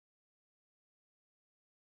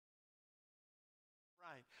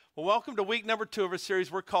Well, welcome to week number 2 of a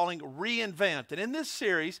series we're calling Reinvent. And in this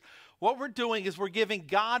series, what we're doing is we're giving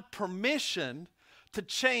God permission to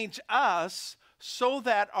change us so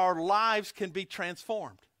that our lives can be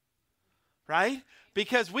transformed, right?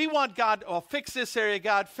 Because we want God, fix this area,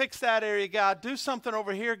 God, fix that area, God, do something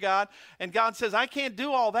over here, God. And God says, I can't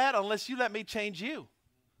do all that unless you let me change you.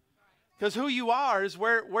 Because who you are is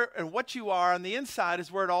where and what you are on the inside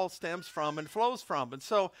is where it all stems from and flows from. And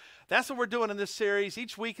so that's what we're doing in this series.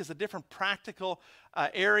 Each week is a different practical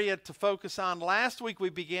area to focus on. Last week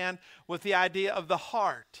we began with the idea of the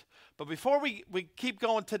heart. But before we keep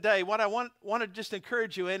going today, what I want to just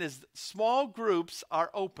encourage you in is small groups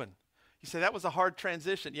are open. You say, that was a hard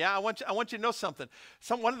transition. Yeah, I want you to know something.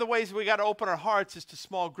 One of the ways we got to open our hearts is to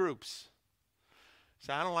small groups.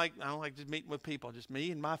 So I don't like just meeting with people, just me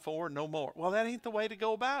and my 4, no more. Well, that ain't the way to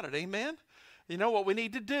go about it, amen? You know, what we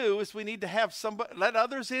need to do is we need to have somebody, let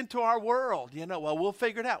others into our world. Well, we'll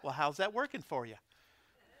figure it out. Well, how's that working for you?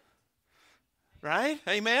 Right?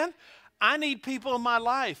 Amen? I need people in my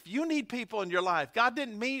life. You need people in your life. God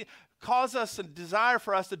didn't cause us a desire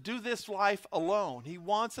for us to do this life alone. He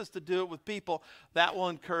wants us to do it with people that will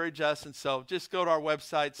encourage us. And so just go to our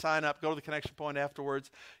website, sign up, go to the connection point afterwards,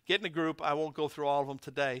 get in a group. I won't go through all of them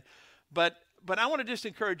today. But I want to just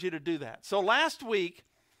encourage you to do that. So last week,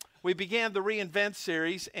 we began the Reinvent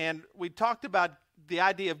series, and we talked about the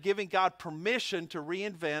idea of giving God permission to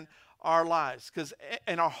reinvent our lives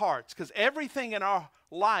and our hearts. Because everything in our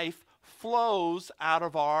life flows out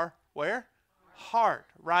of our, where? Heart,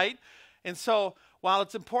 right? And so while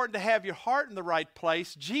it's important to have your heart in the right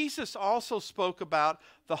place, Jesus also spoke about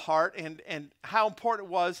the heart and how important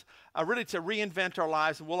it was really to reinvent our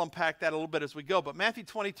lives, and we'll unpack that a little bit as we go. But Matthew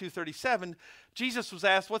 22:37, Jesus was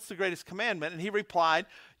asked, what's the greatest commandment? And he replied,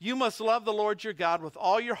 you must love the Lord your God with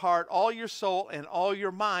all your heart, all your soul, and all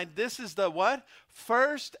your mind. This is the what?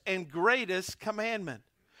 First and greatest commandment.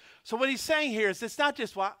 So what he's saying here is it's not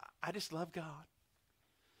just, well, I just love God.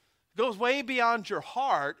 It goes way beyond your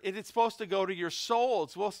heart. It's supposed to go to your soul.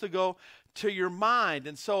 It's supposed to go to your mind.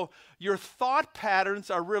 And so your thought patterns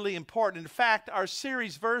are really important. In fact, our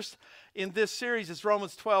series verse in this series is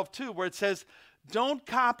Romans 12:2, where it says, don't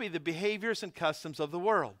copy the behaviors and customs of the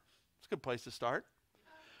world. It's a good place to start.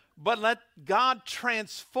 But let God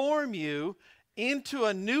transform you into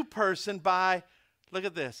a new person by, look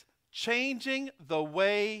at this, changing the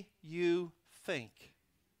way you think.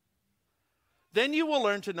 Then you will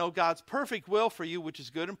learn to know God's perfect will for you, which is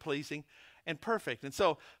good and pleasing and perfect. And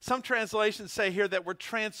so some translations say here that we're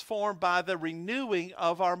transformed by the renewing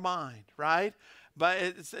of our mind, right?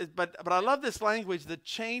 But I love this language, that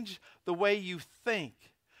change the way you think.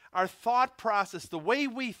 Our thought process, the way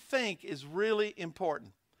we think, is really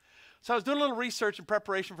important. So I was doing a little research in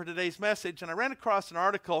preparation for today's message, and I ran across an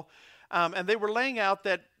article, and they were laying out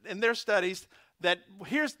that in their studies, that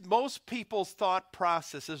here's most people's thought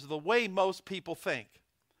processes, the way most people think.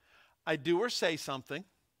 I do or say something.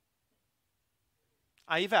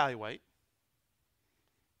 I evaluate.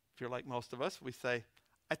 If you're like most of us, we say,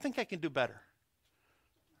 I think I can do better.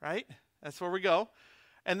 Right? That's where we go.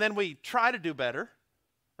 And then we try to do better.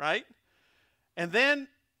 Right? And then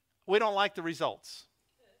we don't like the results.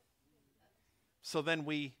 So then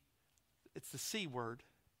it's the C word,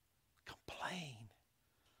 complain.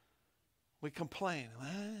 We complain,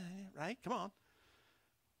 right? Come on.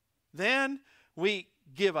 Then we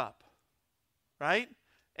give up, right?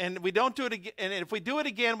 And we don't do it again. And if we do it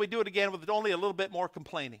again, we do it again with only a little bit more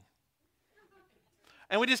complaining.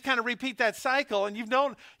 And we just kind of repeat that cycle. And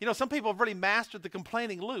some people have really mastered the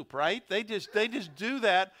complaining loop, right? They just do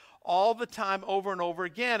that all the time over and over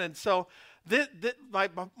again. And so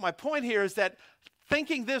my point here is that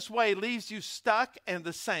thinking this way leaves you stuck and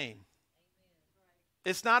the same.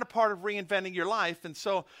 It's not a part of reinventing your life. And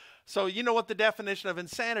so you know what the definition of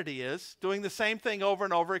insanity is: doing the same thing over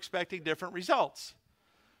and over, expecting different results.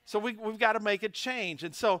 So we've got to make a change.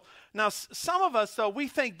 And so now some of us, though, we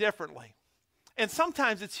think differently. And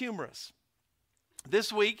sometimes it's humorous.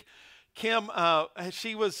 This week, Kim,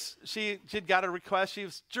 she'd got a request. She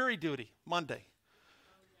was jury duty Monday.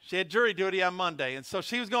 She had jury duty on Monday. And so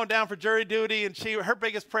she was going down for jury duty, and her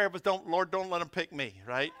biggest prayer was, Lord, don't let them pick me,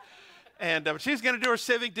 right? And she was going to do her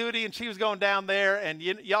civic duty, and she was going down there. And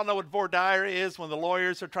y'all know what voir dire is, when the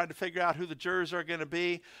lawyers are trying to figure out who the jurors are going to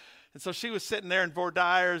be. And so she was sitting there in voir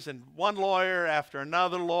dires, and one lawyer after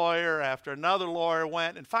another lawyer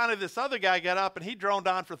went. And finally, this other guy got up, and he droned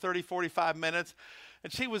on for 30, 45 minutes.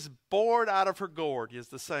 And she was bored out of her gourd, as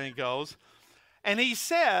the saying goes. And he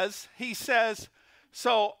says,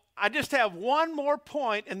 so I just have one more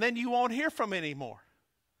point, and then you won't hear from me anymore.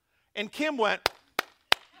 And Kim went,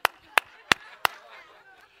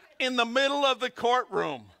 in the middle of the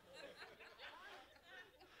courtroom.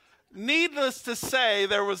 Needless to say,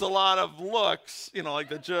 there was a lot of looks, like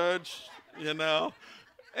the judge,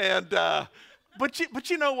 and but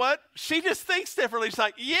you know what? She just thinks differently. She's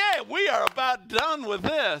like, yeah, we are about done with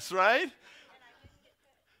this, right?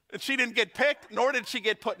 And she didn't get picked, nor did she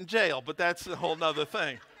get put in jail, but that's a whole nother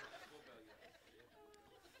thing.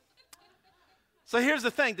 So here's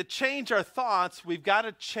the thing. To change our thoughts, we've got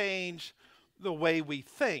to change the way we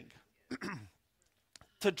think.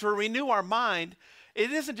 To renew our mind,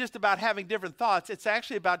 it isn't just about having different thoughts. It's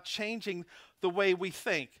actually about changing the way we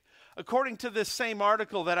think. According to this same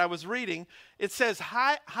article that I was reading, it says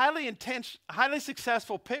highly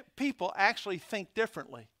successful people actually think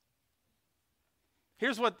differently.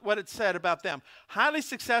 Here's what it said about them. Highly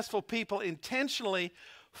successful people intentionally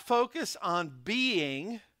focus on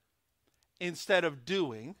being instead of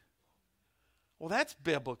doing. Well, that's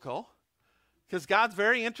biblical, because God's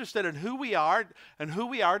very interested in who we are, and who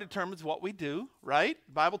we are determines what we do, right?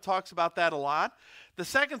 The Bible talks about that a lot. The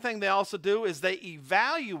second thing they also do is they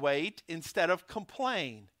evaluate instead of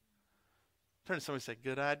complain. Turn to somebody and say,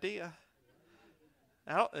 good idea.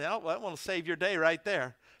 That will save your day right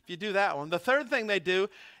there if you do that one. The third thing they do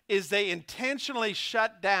is they intentionally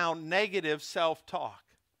shut down negative self-talk.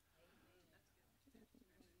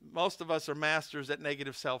 Most of us are masters at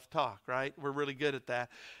negative self-talk, right? We're really good at that.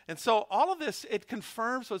 And so all of this, it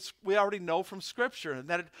confirms what we already know from Scripture, and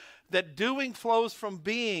that doing flows from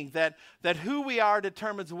being, that who we are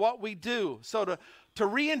determines what we do. So to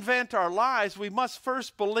reinvent our lives, we must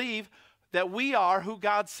first believe that we are who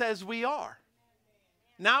God says we are.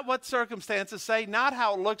 Not what circumstances say, not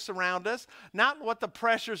how it looks around us, not what the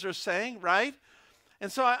pressures are saying, right?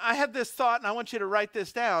 And so I had this thought, and I want you to write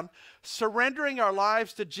this down. Surrendering our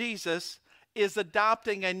lives to Jesus is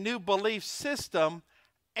adopting a new belief system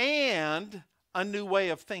and a new way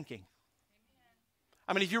of thinking.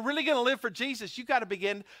 I mean, if you're really going to live for Jesus, you've got to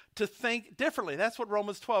begin to think differently. That's what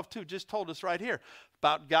Romans 12:2 just told us right here.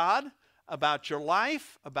 About God, about your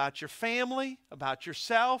life, about your family, about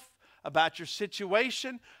yourself, about your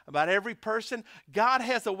situation, about every person. God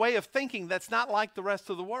has a way of thinking that's not like the rest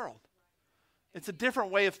of the world. It's a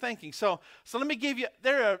different way of thinking. So let me give you,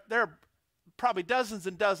 there are probably dozens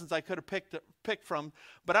and dozens I could have picked from,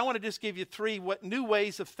 but I want to just give you three new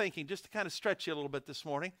ways of thinking, just to kind of stretch you a little bit this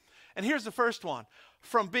morning. And here's the first one.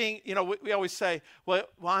 From being, we always say, well,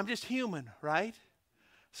 I'm just human, right?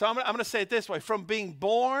 So I'm going to say it this way. From being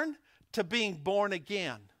born to being born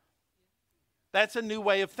again. That's a new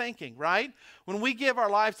way of thinking, right? When we give our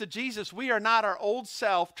lives to Jesus, we are not our old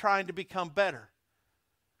self trying to become better.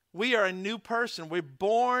 We are a new person. We're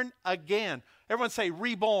born again. Everyone say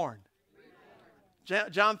reborn.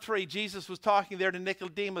 John 3, Jesus was talking there to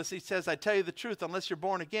Nicodemus. He says, I tell you the truth, unless you're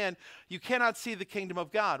born again, you cannot see the kingdom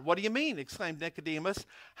of God. What do you mean? Exclaimed Nicodemus.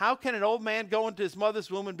 How can an old man go into his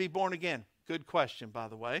mother's womb and be born again? Good question, by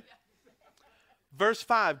the way. Verse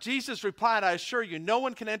 5, Jesus replied, I assure you, no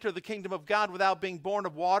one can enter the kingdom of God without being born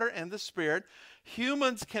of water and the Spirit.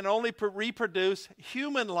 Humans can only reproduce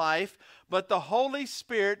human life, but the Holy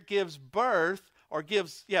Spirit gives birth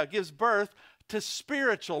to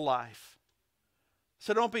spiritual life.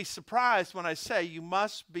 So don't be surprised when I say you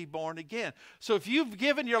must be born again. So if you've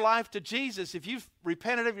given your life to Jesus, if you've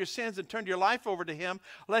repented of your sins and turned your life over to Him,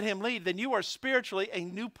 let Him lead, then you are spiritually a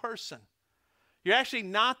new person. You're actually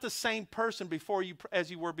not the same person as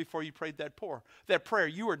you were before you prayed that prayer.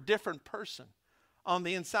 You are a different person on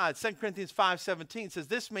the inside. 2 Corinthians 5:17 says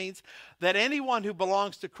this means that anyone who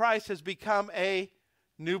belongs to Christ has become a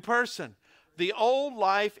new person. The old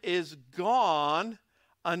life is gone.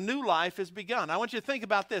 A new life has begun. I want you to think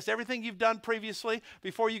about this. Everything you've done previously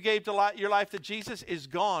before you gave your life to Jesus is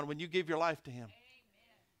gone when you give your life to Him. Amen.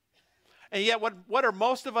 And yet what are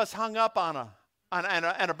most of us hung up on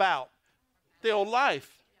and about? The old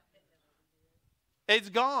life. It's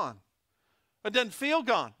gone. It doesn't feel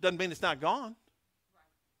gone. Doesn't mean it's not gone.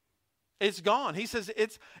 It's gone. He says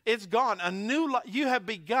it's gone. You have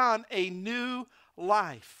begun a new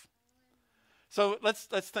life. So let's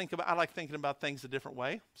think about. I like thinking about things a different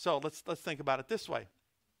way. So let's think about it this way.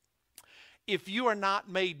 If you are not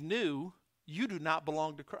made new, you do not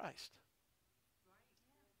belong to Christ.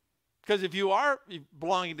 Because if you are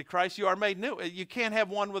belonging to Christ, you are made new. You can't have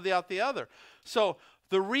one without the other. So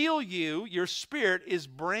the real you, your spirit, is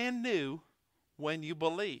brand new when you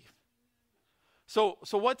believe. So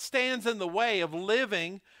what stands in the way of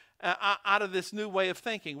living out of this new way of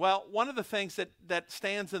thinking? Well, one of the things that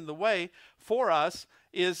stands in the way for us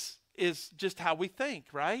is just how we think,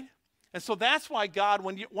 right? And so that's why God,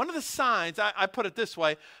 one of the signs, I put it this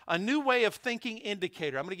way, a new way of thinking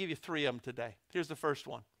indicator. I'm going to give you three of them today. Here's the first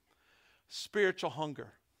one. spiritual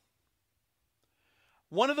hunger.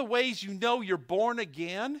 One of the ways you know you're born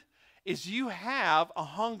again is you have a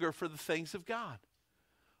hunger for the things of God.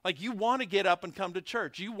 Like you want to get up and come to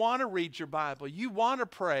church. You want to read your Bible. You want to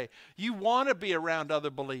pray. You want to be around other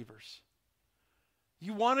believers.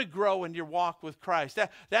 You want to grow in your walk with Christ.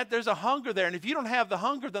 That there's a hunger there. And if you don't have the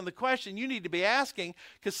hunger, then the question you need to be asking,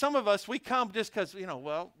 because some of us, we come just because,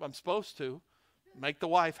 well, I'm supposed to. Make the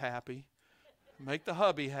wife happy. Make the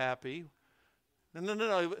hubby happy.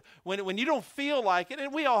 No. When you don't feel like it,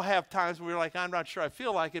 and we all have times where we're like, I'm not sure I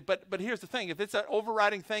feel like it. But here's the thing. If it's an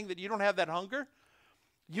overriding thing that you don't have that hunger,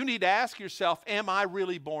 you need to ask yourself, am I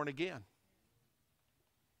really born again?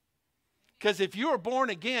 Because if you are born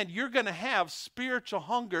again, you're going to have spiritual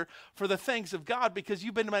hunger for the things of God because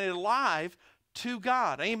you've been made alive to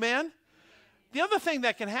God. Amen? The other thing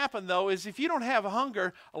that can happen, though, is if you don't have a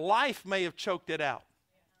hunger, life may have choked it out.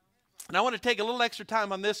 And I want to take a little extra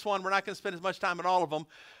time on this one. We're not going to spend as much time on all of them.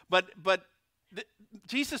 But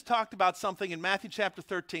Jesus talked about something in Matthew chapter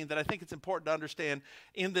 13 that I think it's important to understand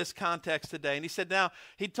in this context today. And he said, now,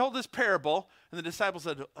 he told this parable, and the disciples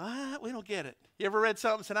said, we don't get it. You ever read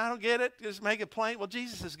something and said, I don't get it? Just make it plain. Well,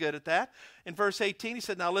 Jesus is good at that. In verse 18, he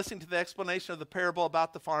said, now listening to the explanation of the parable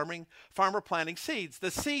about the farmer planting seeds. The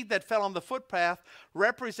seed that fell on the footpath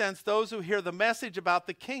represents those who hear the message about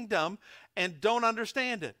the kingdom and don't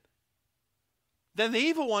understand it. Then the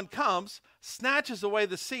evil one comes, snatches away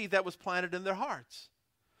the seed that was planted in their hearts.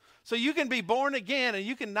 So you can be born again and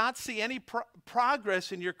you can not see any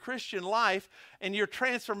progress in your Christian life and your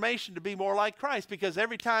transformation to be more like Christ, because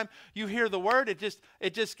every time you hear the word, it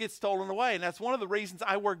just gets stolen away. And that's one of the reasons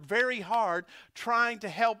I work very hard trying to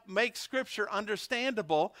help make Scripture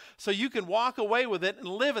understandable so you can walk away with it and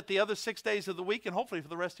live it the other 6 days of the week and hopefully for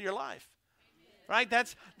the rest of your life. Right?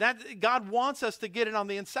 God wants us to get it on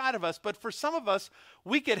the inside of us. But for some of us,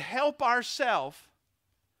 we could help ourselves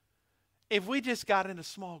if we just got in a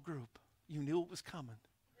small group. You knew it was coming.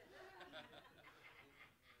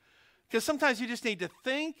 Because sometimes you just need to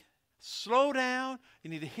think, slow down. You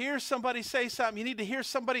need to hear somebody say something. You need to hear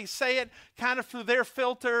somebody say it kind of through their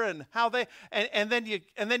filter and how they, and then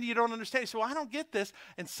you don't understand. You say, well, I don't get this.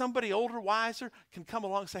 And somebody older, wiser can come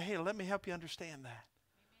along and say, hey, let me help you understand that.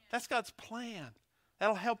 That's God's plan.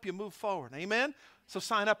 That'll help you move forward. Amen? So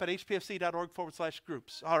sign up at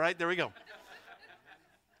hpfc.org/groups. All right, there we go.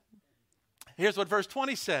 Here's what verse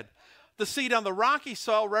 20 said. The seed on the rocky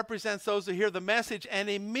soil represents those who hear the message and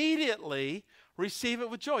immediately receive it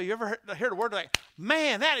with joy. You ever heard a word like,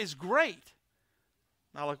 man, that is great?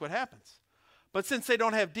 Now look what happens. But since they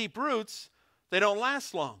don't have deep roots, they don't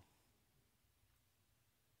last long.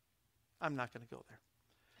 I'm not going to go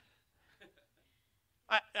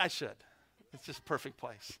there. I should. It's just a perfect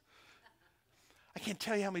place. I can't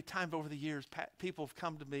tell you how many times over the years people have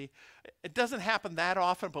come to me. It doesn't happen that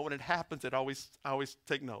often, but when it happens, I always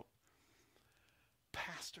take note.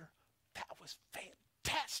 Pastor, that was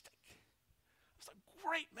fantastic. It was a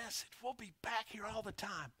great message. We'll be back here all the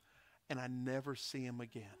time. And I never see him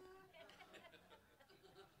again.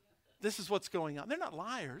 This is what's going on. They're not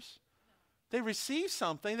liars. They received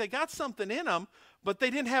something. They got something in them, but they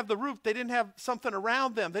didn't have the root. They didn't have something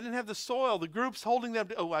around them. They didn't have the soil, the groups holding them.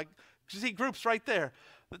 I see groups right there.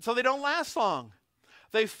 So they don't last long.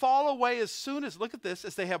 They fall away as soon as, look at this,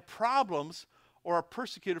 as they have problems or are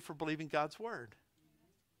persecuted for believing God's word.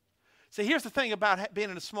 See, here's the thing about being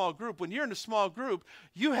in a small group. When you're in a small group,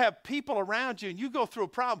 you have people around you and you go through a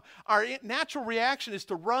problem. Our natural reaction is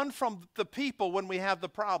to run from the people when we have the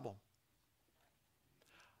problem.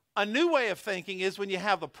 A new way of thinking is when you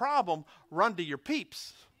have the problem, run to your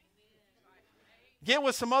peeps. Get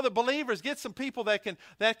with some other believers. Get some people that can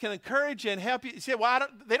encourage you and help you. You say, well,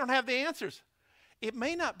 they don't have the answers. It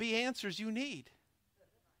may not be answers you need.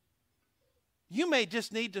 You may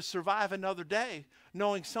just need to survive another day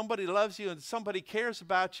knowing somebody loves you and somebody cares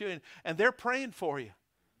about you and they're praying for you.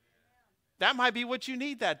 That might be what you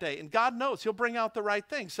need that day. And God knows He'll bring out the right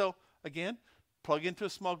thing. So, again, plug into a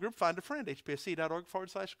small group, find a friend,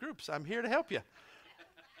 hpfc.org/groups. I'm here to help you.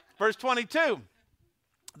 Verse 22,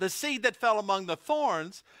 the seed that fell among the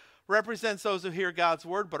thorns represents those who hear God's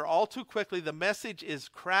word, but all too quickly the message is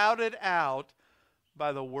crowded out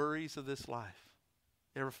by the worries of this life.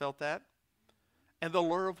 You ever felt that? And the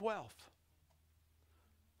lure of wealth.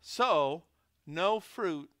 So, no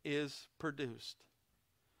fruit is produced.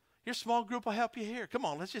 Your small group will help you here. Come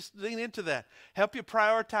on, let's just lean into that. Help you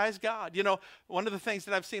prioritize God. You know, one of the things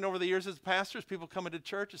that I've seen over the years as pastors, people come into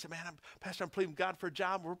church and say, man, Pastor, I'm believing God for a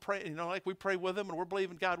job. We're praying, like we pray with them and we're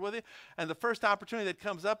believing God with you. And the first opportunity that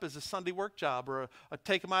comes up is a Sunday work job or a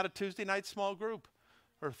take them out of Tuesday night small group.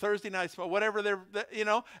 or Thursday night, whatever you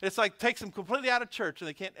know, it's like takes them completely out of church and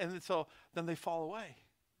they can't, and so then they fall away.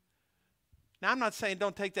 Now, I'm not saying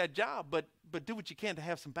don't take that job, but do what you can to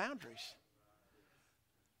have some boundaries.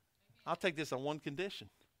 I'll take this on one condition.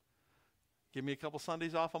 Give me a couple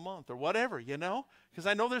Sundays off a month or whatever, you know, because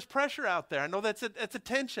I know there's pressure out there. I know that's a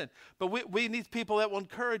tension, but we need people that will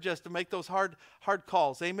encourage us to make those hard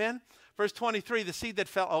calls. Amen? Verse 23, the seed that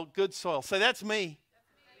fell, good soil. Say, that's me.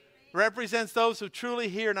 Represents those who truly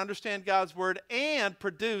hear and understand God's word and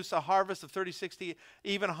produce a harvest of 30, 60,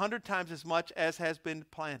 even 100 times as much as has been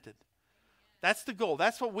planted. That's the goal.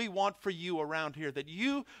 That's what we want for you around here, that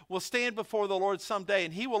you will stand before the Lord someday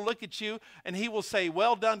and he will look at you and he will say,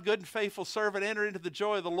 well done, good and faithful servant, enter into the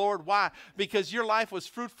joy of the Lord. Why? Because your life was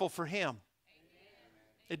fruitful for him. Amen.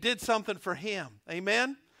 It did something for him.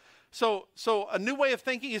 Amen? So a new way of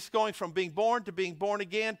thinking is going from being born to being born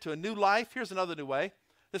again to a new life. Here's another new way.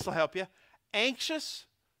 This will help you. Anxious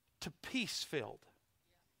to peace-filled.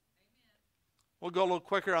 We'll go a little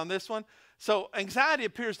quicker on this one. So anxiety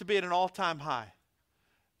appears to be at an all-time high.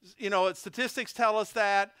 You know, statistics tell us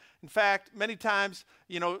that. In fact, many times,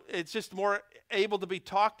 you know, it's just more able to be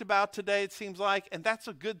talked about today, it seems like, and that's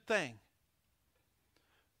a good thing.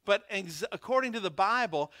 But according to the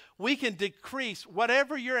Bible, we can decrease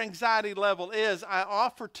whatever your anxiety level is. I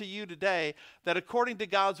offer to you today that according to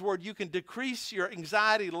God's word, you can decrease your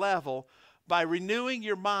anxiety level by renewing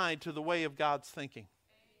your mind to the way of God's thinking.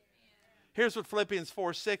 Here's what Philippians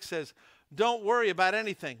 4:6 says. Don't worry about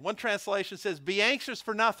anything. One translation says, be anxious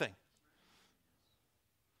for nothing.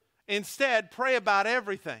 Instead, pray about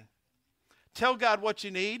everything. Tell God what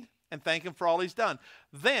you need and thank him for all he's done.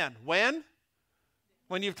 Then, when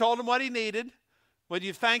you've told him what he needed, when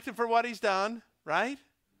you've thanked him for what he's done, right?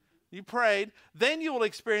 You prayed, then you will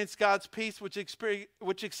experience God's peace, which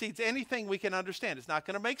exceeds anything we can understand. It's not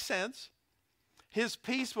going to make sense. His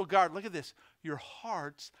peace will guard, look at this, your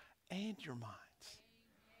hearts and your minds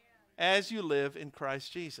as you live in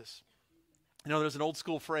Christ Jesus. You know, there's an old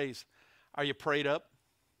school phrase, are you prayed up?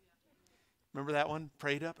 Remember that one?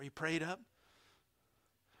 Prayed up? Are you prayed up?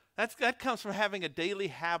 That comes from having a daily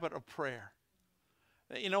habit of prayer.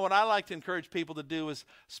 You know, what I like to encourage people to do is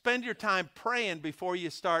spend your time praying before you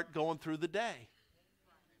start going through the day.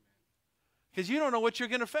 Because you don't know what you're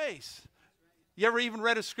going to face. You ever even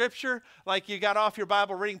read a scripture, like you got off your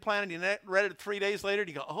Bible reading plan and you read it 3 days later and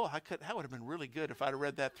you go, oh, that would have been really good if I'd have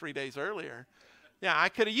read that 3 days earlier. Yeah, I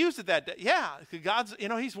could have used it that day. Yeah, God's, you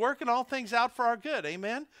know, he's working all things out for our good.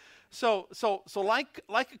 Amen? So like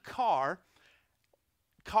a car,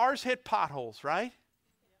 cars hit potholes, right?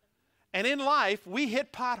 And in life, we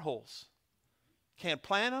hit potholes. Can't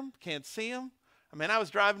plan them, can't see them. I mean, I was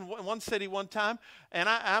driving in one city one time, and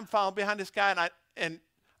I'm following behind this guy, and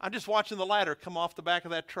I'm just watching the ladder come off the back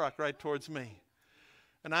of that truck right towards me.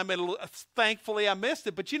 And thankfully I missed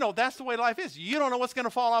it, but you know, that's the way life is. You don't know what's going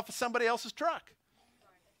to fall off of somebody else's truck.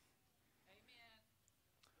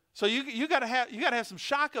 So you got to have some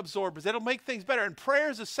shock absorbers. That'll make things better. And prayer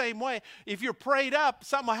is the same way. If you're prayed up,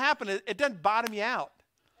 something will happen. It doesn't bottom you out.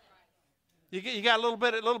 You got a little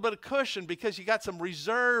bit of cushion because you got some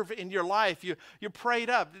reserve in your life. You're prayed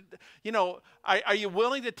up. You know, are you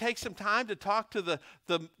willing to take some time to talk to the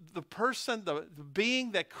person, the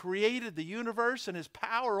being that created the universe and his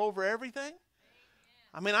power over everything? Amen.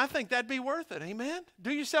 I mean, I think that'd be worth it. Amen.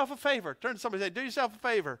 Do yourself a favor. Turn to somebody and say, do yourself a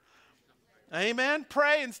favor. Amen.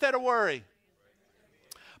 Pray instead of worry.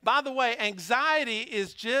 By the way, anxiety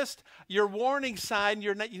is just your warning sign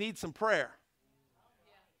you need some prayer.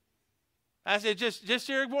 I said, just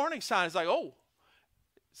your warning sign. It's like, oh.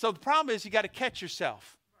 So the problem is you got to catch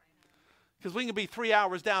yourself. Because we can be 3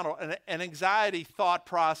 hours down an anxiety thought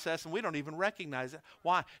process and we don't even recognize it.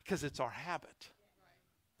 Why? Because it's our habit.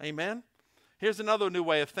 Amen? Here's another new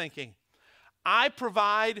way of thinking. I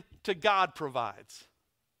provide to God provides.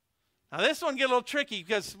 Now this one get a little tricky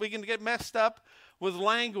because we can get messed up with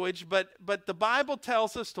language, but the Bible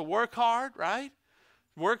tells us to work hard, right?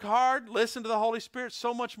 Work hard, listen to the Holy Spirit,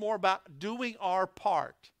 so much more about doing our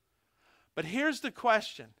part. But here's the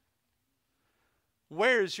question.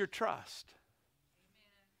 Where is your trust?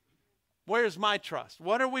 Where's my trust?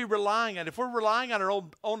 What are we relying on? If we're relying on our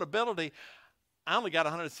own ability, I only got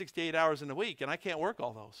 168 hours in a week, and I can't work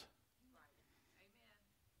all those.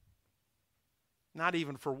 Not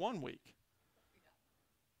even for 1 week.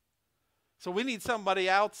 So we need somebody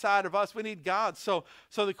outside of us. We need God. So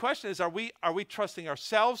the question is, are we trusting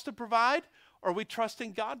ourselves to provide, or are we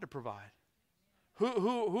trusting God to provide?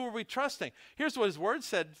 Who are we trusting? Here's what his word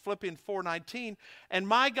said, Philippians 4:19. And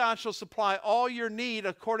my God shall supply all your need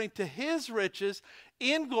according to his riches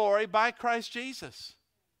in glory by Christ Jesus.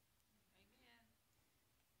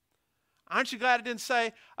 Aren't you glad it didn't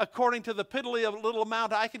say, according to the piddly of little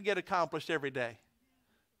amount I could get accomplished every day?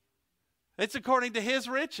 It's according to his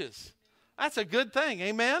riches. That's a good thing.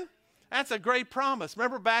 Amen? That's a great promise.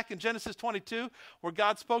 Remember back in Genesis 22 where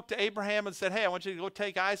God spoke to Abraham and said, hey, I want you to go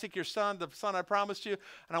take Isaac, your son, the son I promised you,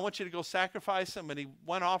 and I want you to go sacrifice him. And he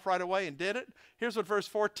went off right away and did it. Here's what verse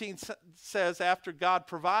 14 says after God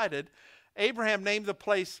provided. Abraham named the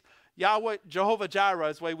place Yahweh, Jehovah Jireh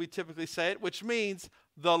is the way we typically say it, which means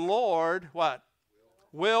the Lord, what?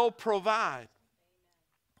 Will provide.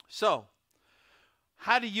 So,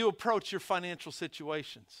 how do you approach your financial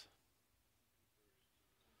situations?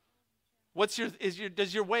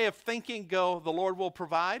 Does your way of thinking go, the Lord will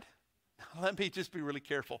provide? Let me just be really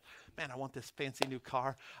careful. Man, I want this fancy new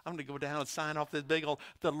car. I'm going to go down and sign off this big old,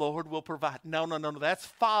 the Lord will provide. No. That's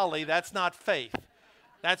folly. That's not faith.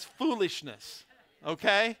 That's foolishness.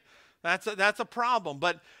 Okay? That's a problem.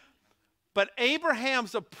 But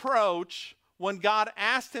Abraham's approach when God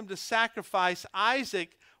asked him to sacrifice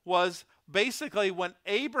Isaac was basically when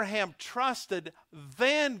Abraham trusted,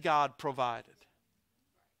 then God provided.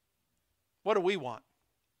 What do we want?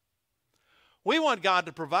 We want God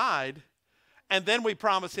to provide, and then we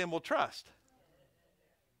promise him we'll trust.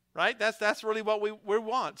 Right? That's really what we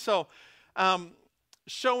want. So,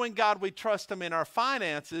 showing God we trust him in our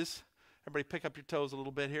finances. Everybody pick up your toes a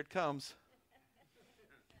little bit. Here it comes.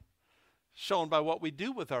 Shown by what we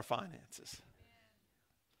do with our finances.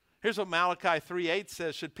 Here's what Malachi 3:8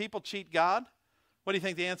 says. Should people cheat God? What do you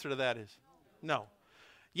think the answer to that is? No.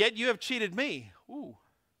 Yet you have cheated me. Ooh.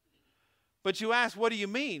 But you ask, what do you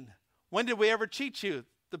mean? When did we ever cheat you?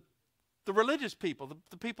 The religious people,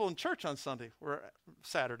 the people in church on Sunday,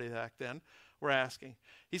 Saturday back then, were asking.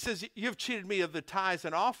 He says, you have cheated me of the tithes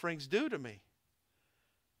and offerings due to me.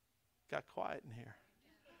 Got quiet in here.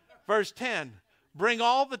 Verse 10, bring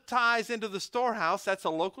all the tithes into the storehouse. That's a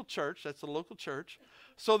local church.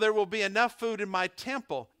 So there will be enough food in my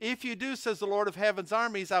temple. If you do, says the Lord of heaven's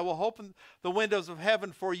armies, I will open the windows of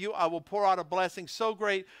heaven for you. I will pour out a blessing so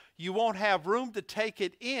great you won't have room to take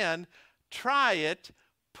it in. Try it.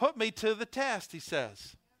 Put me to the test, he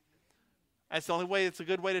says. That's the only way. It's a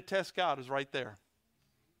good way to test God is right there.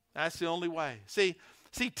 That's the only way. See,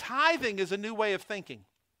 tithing is a new way of thinking.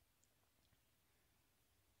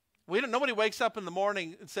 Nobody wakes up in the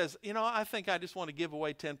morning and says, I think I just want to give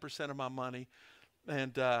away 10% of my money.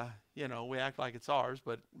 And, we act like it's ours,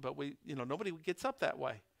 but nobody gets up that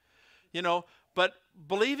way. But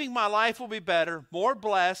believing my life will be better, more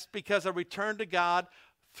blessed because I return to God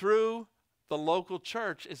through the local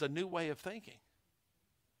church is a new way of thinking.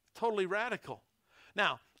 Totally radical.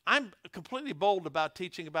 Now, I'm completely bold about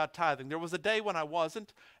teaching about tithing. There was a day when I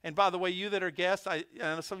wasn't. And by the way, you that are guests, I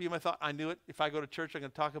know some of you might have thought, I knew it. If I go to church, I'm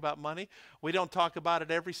going to talk about money. We don't talk about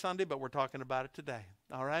it every Sunday, but we're talking about it today.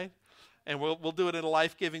 All right? And we'll do it in a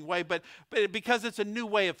life-giving way. But because it's a new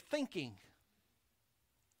way of thinking.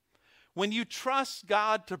 When you trust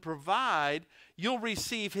God to provide, you'll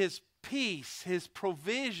receive his peace, his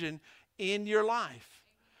provision in your life.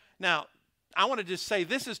 Now, I want to just say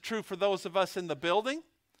this is true for those of us in the building,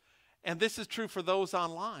 and this is true for those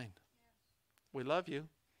online. We love you.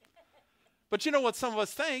 But you know what some of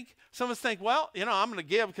us think? Some of us think, well, I'm going to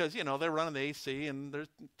give because, they're running the AC and there's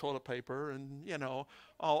toilet paper and,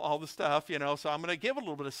 all the stuff, so I'm going to give a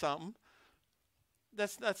little bit of something.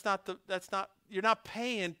 You're not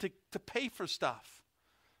paying to pay for stuff.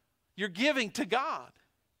 You're giving to God.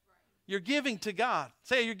 You're giving to God.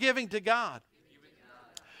 Say, you're giving to God.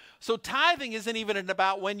 So tithing isn't even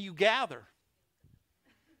about when you gather.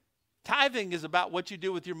 Tithing is about what you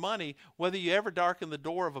do with your money, whether you ever darken the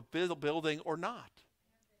door of a building or not.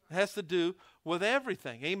 It has to do with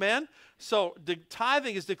everything. Amen? So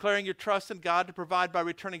tithing is declaring your trust in God to provide by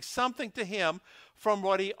returning something to him from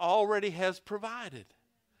what he already has provided.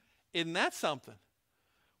 Isn't that something?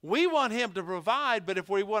 We want him to provide, but if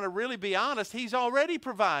we want to really be honest, he's already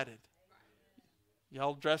provided.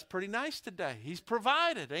 Y'all dressed pretty nice today. He's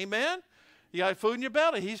provided. Amen? You got food in your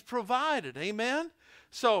belly. He's provided. Amen?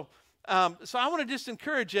 So I want to just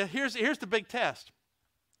encourage you. Here's the big test.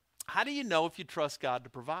 How do you know if you trust God to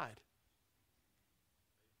provide?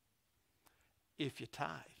 If you tithe.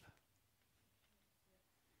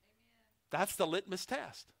 That's the litmus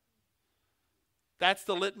test. That's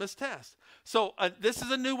the litmus test. So this is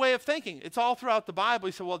a new way of thinking. It's all throughout the Bible.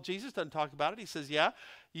 You say, well, Jesus doesn't talk about it. He says, yeah,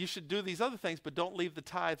 you should do these other things, but don't leave the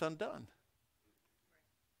tithe undone.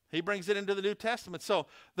 He brings it into the New Testament. So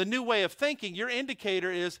the new way of thinking, your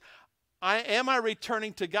indicator is, am I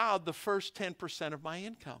returning to God the first 10% of my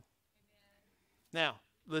income? Now,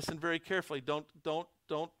 listen very carefully. Don't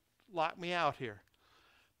lock me out here.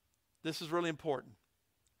 This is really important.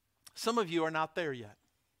 Some of you are not there yet.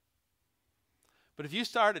 But if you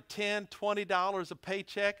start at $10, $20 a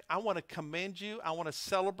paycheck, I want to commend you. I want to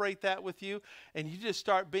celebrate that with you. And you just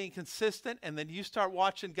start being consistent, and then you start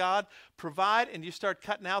watching God provide, and you start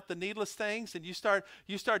cutting out the needless things, and you start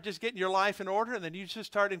just getting your life in order, and then you just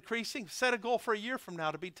start increasing. Set a goal for a year from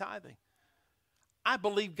now to be tithing. I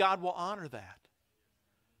believe God will honor that.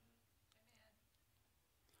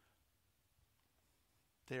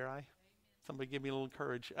 Dare I? Somebody give me a little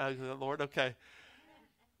courage. Lord, okay.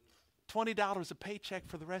 $20 a paycheck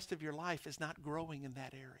for the rest of your life is not growing in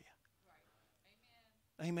that area.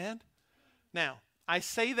 Right. Amen? Now, I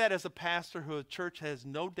say that as a pastor who a church has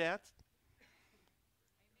no debt.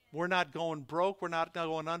 We're not going broke. We're not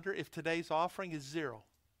going under if today's offering is zero.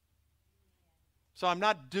 So I'm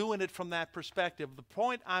not doing it from that perspective. The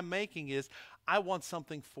point I'm making is I want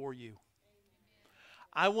something for you.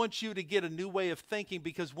 I want you to get a new way of thinking,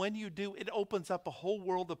 because when you do, it opens up a whole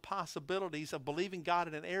world of possibilities of believing God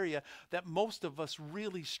in an area that most of us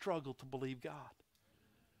really struggle to believe God.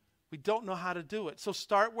 We don't know how to do it. So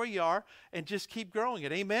start where you are and just keep growing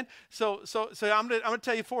it. Amen? So I'm going to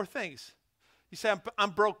tell you 4 things. You say,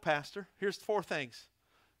 I'm broke, Pastor. Here's 4 things.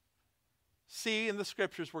 See in the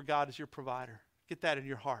scriptures where God is your provider. Get that in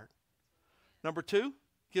your heart. Number 2,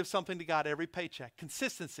 give something to God every paycheck.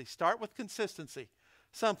 Consistency. Start with consistency.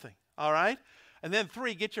 Something, all right? And then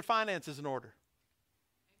 3, get your finances in order.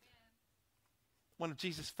 Amen. One of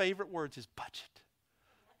Jesus' favorite words is budget.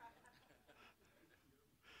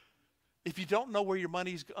 If you don't know where your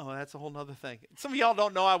money's going, that's a whole other thing. Some of y'all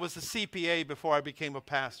don't know I was a CPA before I became a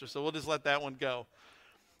pastor, so we'll just let that one go.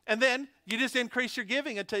 And then you just increase your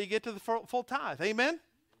giving until you get to the full tithe. Amen?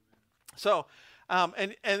 So,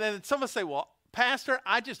 and then some of us say, well, Pastor,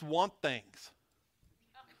 I just want things.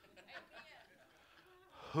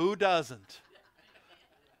 Who doesn't?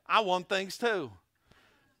 I want things too.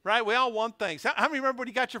 Right? We all want things. How many remember when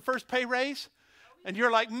you got your first pay raise? And you're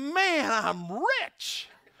like, man, I'm rich.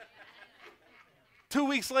 2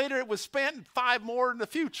 weeks later, it was spent, and 5 more in the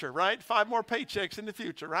future, right? 5 more paychecks in the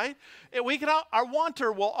future, right? Our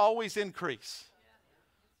wanter will always increase.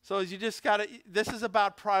 So you just got to, this is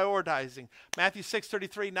about prioritizing. Matthew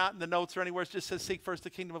 6:33, not in the notes or anywhere, it just says, seek first the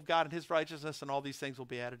kingdom of God and his righteousness, and all these things will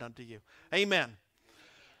be added unto you. Amen.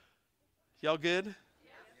 Y'all good? Yes.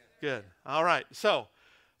 Good. All right. So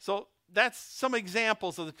that's some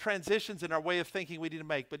examples of the transitions in our way of thinking we need to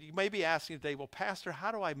make. But you may be asking today, well, Pastor,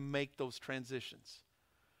 how do I make those transitions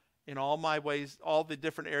in all my ways, all the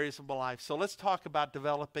different areas of my life? So let's talk about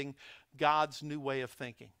developing God's new way of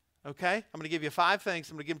thinking. Okay? I'm going to give you 5 things.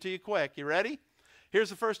 I'm going to give them to you quick. You ready? Here's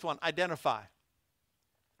the first one. Identify.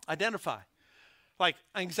 Identify. Like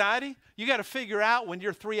anxiety, you got to figure out when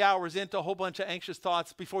you're 3 hours into a whole bunch of anxious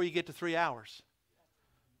thoughts before you get to 3 hours.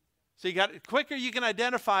 So the quicker you can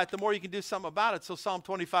identify it, the more you can do something about it. So Psalm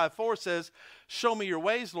 25:4 says, show me your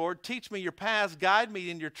ways, Lord. Teach me your paths. Guide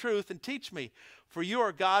me in your truth and teach me. For you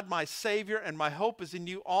are God, my Savior, and my hope is in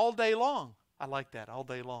you all day long. I like that, all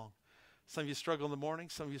day long. Some of you struggle in the morning.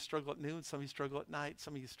 Some of you struggle at noon. Some of you struggle at night.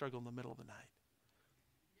 Some of you struggle in the middle of the night.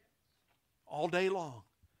 All day long.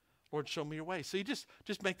 Lord, show me your ways. So you just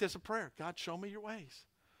make this a prayer. God, show me your ways.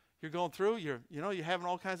 You're going through, you're having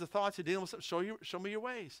all kinds of thoughts, you're dealing with something, show me your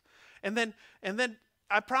ways. And then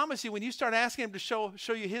I promise you, when you start asking him to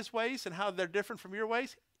show you his ways and how they're different from your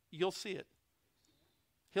ways, you'll see it.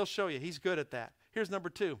 He'll show you. He's good at that. Here's number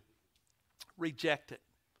 2. Reject it.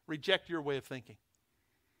 Reject your way of thinking.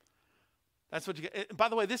 That's what you get. By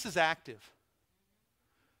the way, this is active.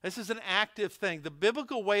 This is an active thing. The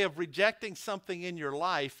biblical way of rejecting something in your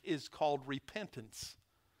life is called repentance.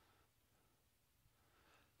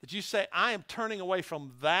 That you say, I am turning away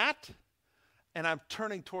from that, and I'm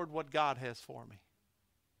turning toward what God has for me.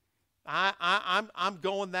 I'm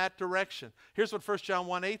going that direction. Here's what 1 John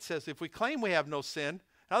 1:8 says. If we claim we have no sin,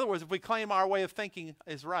 in other words, if we claim our way of thinking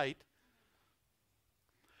is right,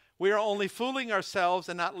 we are only fooling ourselves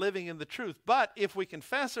and not living in the truth. But if we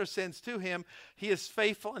confess our sins to him, he is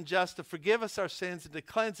faithful and just to forgive us our sins and to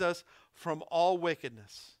cleanse us from all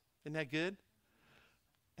wickedness. Isn't that good?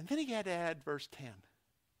 And then he had to add verse 10.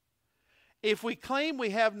 If we claim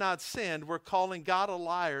we have not sinned, we're calling God a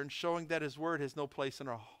liar and showing that his word has no place in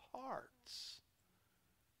our hearts.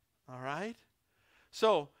 All right?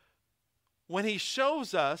 So, when he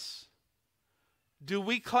shows us, do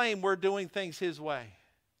we claim we're doing things his way?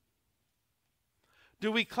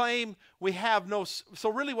 Do we claim we have no,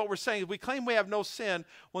 so really what we're saying is we claim we have no sin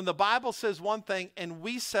when the Bible says one thing and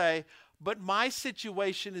we say, but my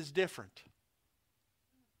situation is different.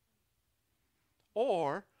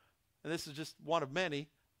 Or, and this is just one of many,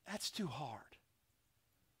 that's too hard.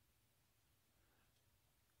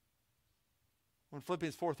 When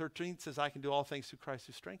Philippians 4:13 says, I can do all things through Christ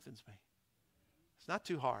who strengthens me. It's not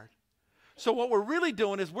too hard. So what we're really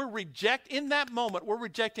doing is in that moment, we're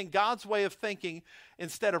rejecting God's way of thinking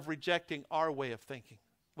instead of rejecting our way of thinking.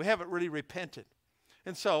 We haven't really repented.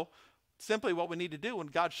 And so simply what we need to do when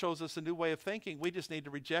God shows us a new way of thinking, we just need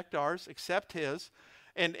to reject ours, accept his.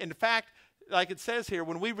 And in fact, like it says here,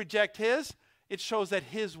 when we reject his, it shows that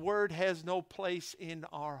his word has no place in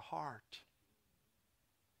our heart.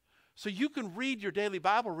 So you can read your daily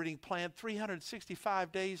Bible reading plan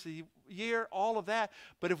 365 days a year, all of that.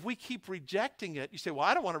 But if we keep rejecting it, you say, well,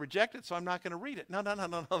 I don't want to reject it, so I'm not going to read it. No.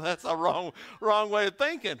 That's a wrong way of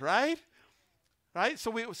thinking, right? Right? So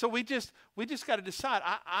we just got to decide.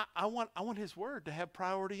 I want his word to have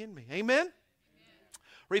priority in me. Amen?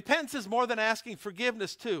 Repentance is more than asking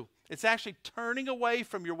forgiveness too. It's actually turning away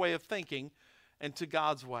from your way of thinking and to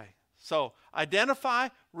God's way. So identify,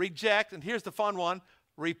 reject, and here's the fun one,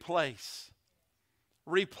 replace.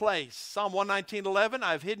 Replace. Psalm 119:11,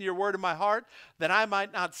 I've hidden your word in my heart that I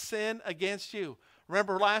might not sin against you.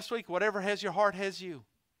 Remember last week, whatever has your heart has you.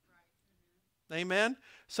 Amen?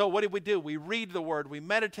 So what do? We read the word. We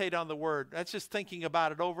meditate on the word. That's just thinking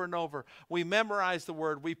about it over and over. We memorize the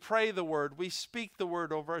word. We pray the word. We speak the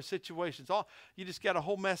word over our situations. You just got a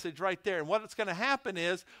whole message right there. And what's going to happen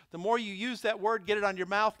is the more you use that word, get it on your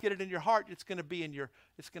mouth, get it in your heart, it's going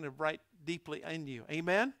to write deeply in you.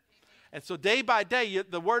 Amen? And so day by day,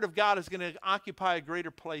 the word of God is going to occupy a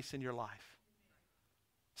greater place in your life.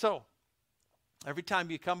 So every time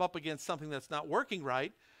you come up against something that's not working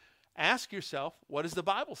right, ask yourself, what does the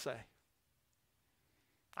Bible say?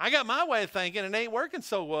 I got my way of thinking and it ain't working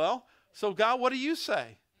so well. So God, what do you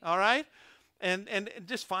say? All right? And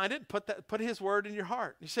just find it and put his word in your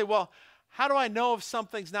heart. You say, well, how do I know if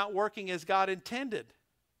something's not working as God intended?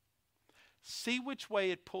 See which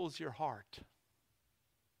way it pulls your heart.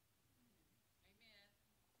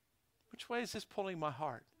 Which way is this pulling my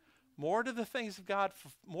heart? More to the things of God,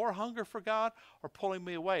 more hunger for God, or pulling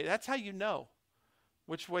me away? That's how you know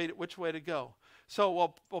which way to go. So,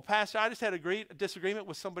 well, Pastor, I just had a disagreement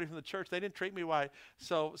with somebody from the church. They didn't treat me right.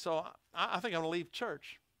 So I think I'm going to leave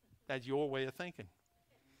church. That's your way of thinking.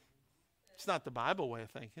 It's not the Bible way of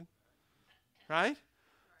thinking. Right?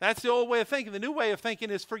 That's the old way of thinking. The new way of thinking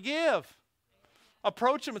is forgive.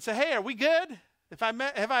 Approach them and say, hey, are we good?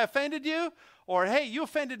 Have I offended you? Or, hey, you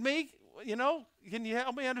offended me. You know, can you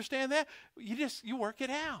help me understand that? You work it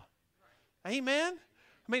out. Amen?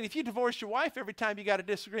 I mean, if you divorced your wife every time you got a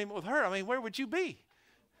disagreement with her, I mean, where would you be?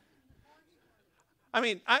 I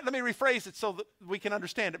mean, let me rephrase it so that we can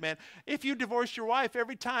understand it, man. If you divorced your wife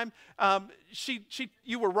every time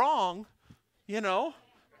you were wrong, you know,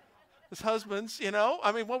 as husbands, you know,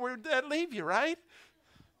 I mean, where would that leave you, right?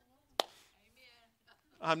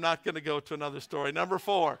 I'm not going to go to another story. Number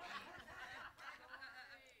 4.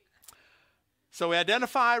 So we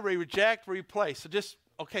identify, we reject, we replace. So just,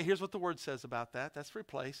 okay, here's what the word says about that. That's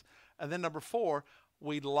replace. And then number 4,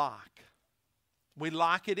 we lock. We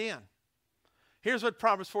lock it in. Here's what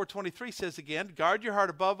Proverbs 4:23 says again. Guard your heart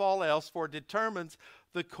above all else, for it determines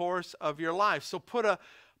the course of your life. So put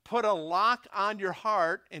a lock on your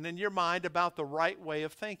heart and in your mind about the right way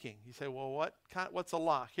of thinking. You say, well, what's a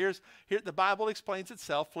lock? Here the Bible explains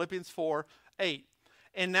itself, Philippians 4:8.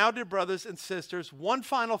 And now, dear brothers and sisters, one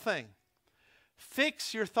final thing.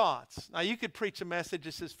 Fix your thoughts. Now, you could preach a message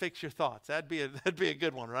that says fix your thoughts. That'd be a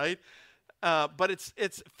good one, right? But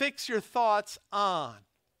it's fix your thoughts on.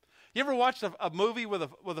 You ever watched a movie with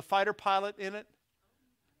a fighter pilot in it?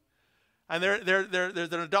 And they're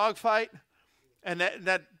in a dogfight, and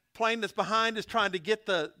that plane that's behind is trying to get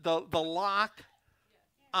the lock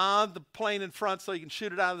on the plane in front so you can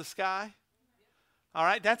shoot it out of the sky. All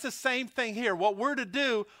right, that's the same thing here. What we're to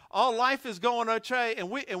do, all life is going okay, and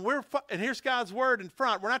here's God's word in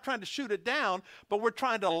front. We're not trying to shoot it down, but we're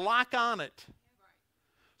trying to lock on it.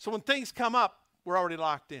 So when things come up, we're already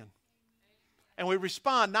locked in. And we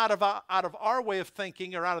respond not out of our way of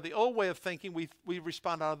thinking or out of the old way of thinking. We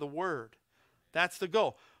respond out of the word. That's the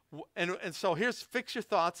goal. And so here's fix your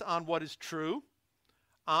thoughts on what is true,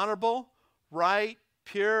 honorable, right,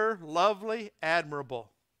 pure, lovely, admirable.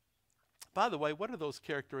 By the way, what are those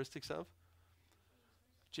characteristics of?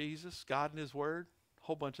 Jesus, God and his word, a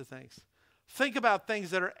whole bunch of things. Think about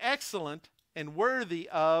things that are excellent and worthy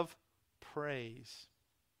of praise.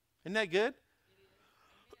 Isn't that good?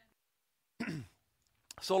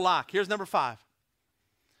 So lock. Here's number 5.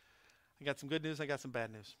 I got some good news. I got some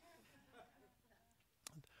bad news.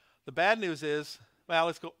 The bad news is, well,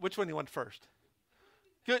 let's go. Which one do you want first?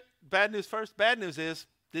 Good. Bad news first. Bad news is,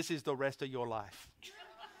 this is the rest of your life.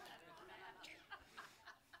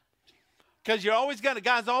 Because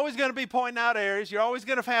God's always going to be pointing out areas. You're always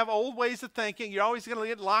going to have old ways of thinking. You're always going to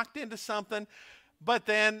get locked into something. But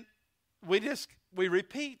then we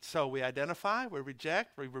repeat. So we identify, we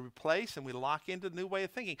reject, we replace, and we lock into a new way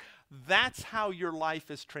of thinking. That's how your life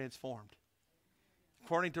is transformed,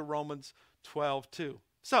 according to Romans 12:2.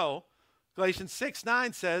 So Galatians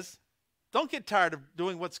 6:9 says, don't get tired of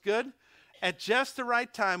doing what's good. At just the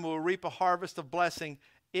right time, we'll reap a harvest of blessing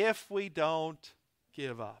if we don't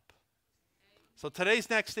give up. So today's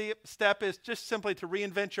next step is just simply to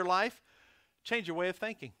reinvent your life. Change your way of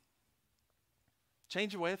thinking.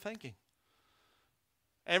 Change your way of thinking.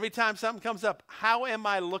 Every time something comes up, how am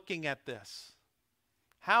I looking at this?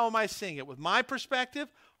 How am I seeing it? With my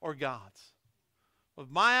perspective or God's? With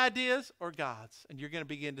my ideas or God's? And you're going to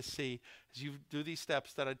begin to see, as you do these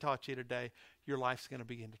steps that I taught you today, your life's going to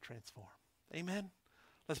begin to transform. Amen?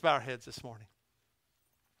 Let's bow our heads this morning.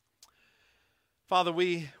 Father,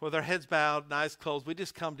 we, with our heads bowed and eyes closed, we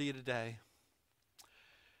just come to you today.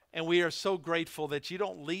 And we are so grateful that you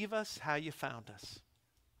don't leave us how you found us.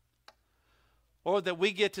 Or that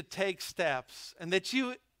we get to take steps. And that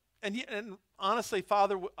and honestly,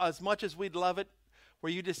 Father, as much as we'd love it,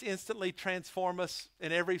 where you just instantly transform us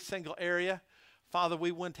in every single area, Father,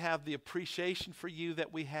 we wouldn't have the appreciation for you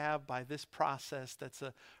that we have by this process that's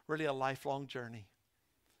really a lifelong journey.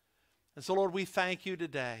 And so, Lord, we thank you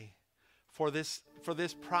today for this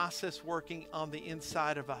process working on the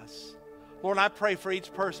inside of us. Lord, I pray for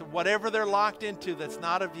each person, whatever they're locked into that's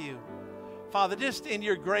not of you, Father, just in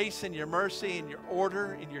your grace and your mercy and your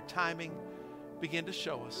order and your timing, begin to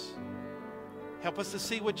show us. Help us to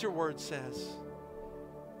see what your word says.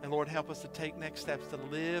 And Lord, help us to take next steps to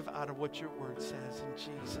live out of what your word says in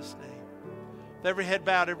Jesus' name. With every head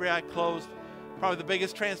bowed, every eye closed, probably the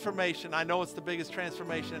biggest transformation, I know it's the biggest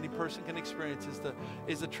transformation any person can experience,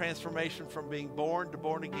 is the transformation from being born to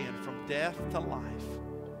born again, from death to life.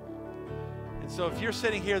 And so if you're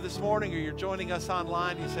sitting here this morning or you're joining us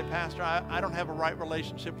online, you say, Pastor, I don't have a right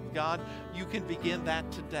relationship with God, you can begin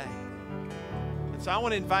that today. And so I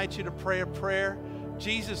want to invite you to pray a prayer.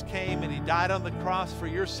 Jesus came and he died on the cross for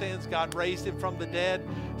your sins. God raised him from the dead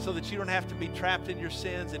so that you don't have to be trapped in your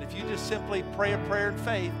sins. And if you just simply pray a prayer in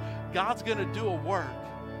faith, God's going to do a work.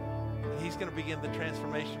 And he's going to begin the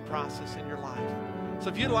transformation process in your life. So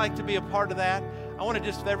if you'd like to be a part of that, I want to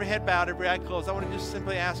just, with every head bowed, every eye closed, I want to just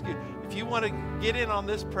simply ask you, if you want to get in on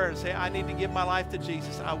this prayer and say, I need to give my life to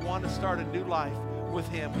Jesus, I want to start a new life with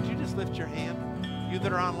him, would you just lift your hand? You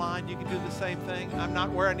that are online, you can do the same thing. I'm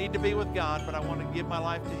not where I need to be with God, but I want to give my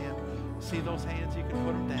life to him. See those hands? You can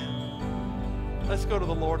put them down. Let's go to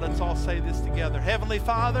the Lord. Let's all say this together. Heavenly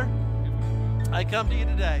Father, I come to you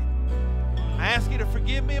today. I ask you to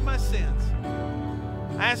forgive me of my sins.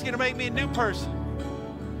 I ask you to make me a new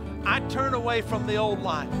person. I turn away from the old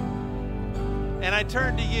life, and I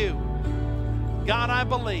turn to you. God, I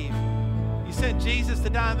believe you sent Jesus to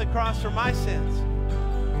die on the cross for my sins.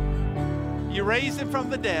 You raised him from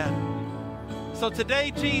the dead. So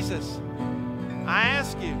today, Jesus, I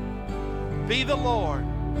ask you, be the Lord,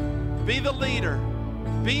 be the leader,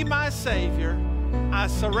 be my Savior. I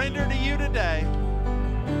surrender to you today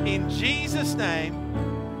in Jesus' name.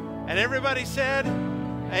 And everybody said,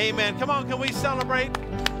 amen. Come on, can we celebrate?